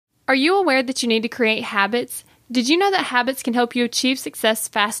Are you aware that you need to create habits? Did you know that habits can help you achieve success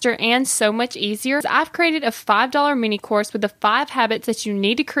faster and so much easier? I've created a $5 mini course with the 5 habits that you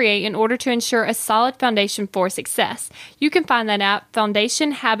need to create in order to ensure a solid foundation for success. You can find that at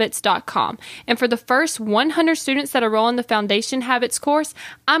foundationhabits.com. And for the first 100 students that enroll in the Foundation Habits course,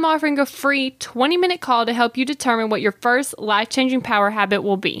 I'm offering a free 20-minute call to help you determine what your first life-changing power habit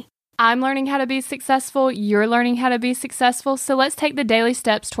will be. I'm learning how to be successful, you're learning how to be successful, so let's take the daily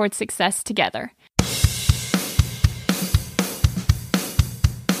steps towards success together.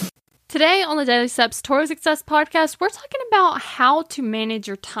 Today on the Daily Steps Towards Success podcast, we're talking about how to manage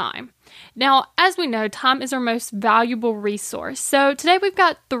your time. Now, as we know, time is our most valuable resource. So today we've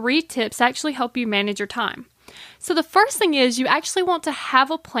got 3 tips to actually help you manage your time. So the first thing is you actually want to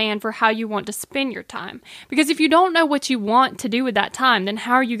have a plan for how you want to spend your time. Because if you don't know what you want to do with that time, then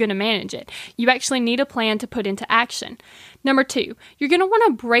how are you going to manage it? You actually need a plan to put into action. Number 2, you're going to want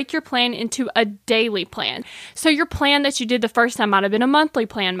to break your plan into a daily plan. So your plan that you did the first time might have been a monthly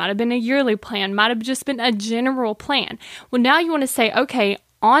plan, might have been a yearly plan, might have just been a general plan. Well, now you want to say, okay,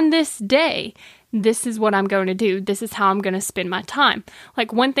 on this day, this is what I'm going to do. This is how I'm going to spend my time.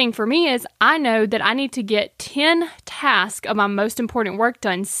 Like one thing for me is I know that I need to get 10 tasks of my most important work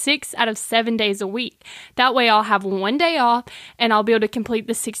done 6 out of 7 days a week. That way I'll have one day off and I'll be able to complete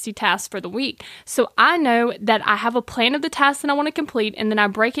the 60 tasks for the week. So I know that I have a plan of the tasks that I want to complete, and then I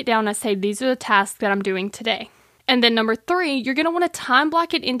break it down and I say, these are the tasks that I'm doing today. And then number 3, you're going to want to time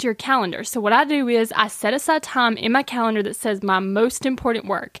block it into your calendar. So what I do is I set aside time in my calendar that says my most important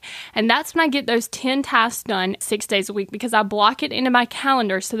work. And that's when I get those 10 tasks done 6 days a week, because I block it into my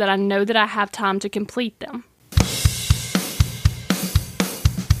calendar so that I know that I have time to complete them.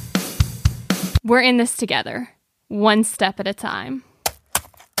 We're in this together, one step at a time.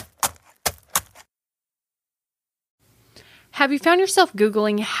 Have you found yourself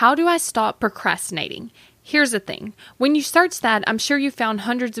Googling, how do I stop procrastinating? Here's the thing. When you search that, I'm sure you found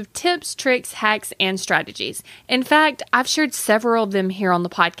hundreds of tips, tricks, hacks, and strategies. In fact, I've shared several of them here on the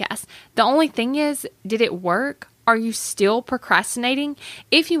podcast. The only thing is, did it work? Are you still procrastinating?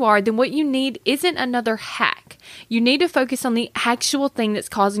 If you are, then what you need isn't another hack. You need to focus on the actual thing that's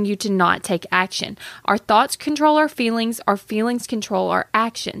causing you to not take action. Our thoughts control our feelings control our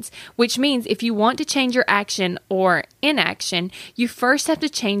actions, which means if you want to change your action or inaction, you first have to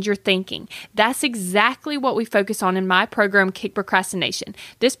change your thinking. That's exactly what we focus on in my program, Kick Procrastination.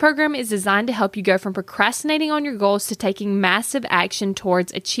 This program is designed to help you go from procrastinating on your goals to taking massive action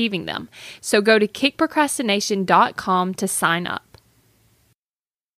towards achieving them. So go to kickprocrastination.com to sign up.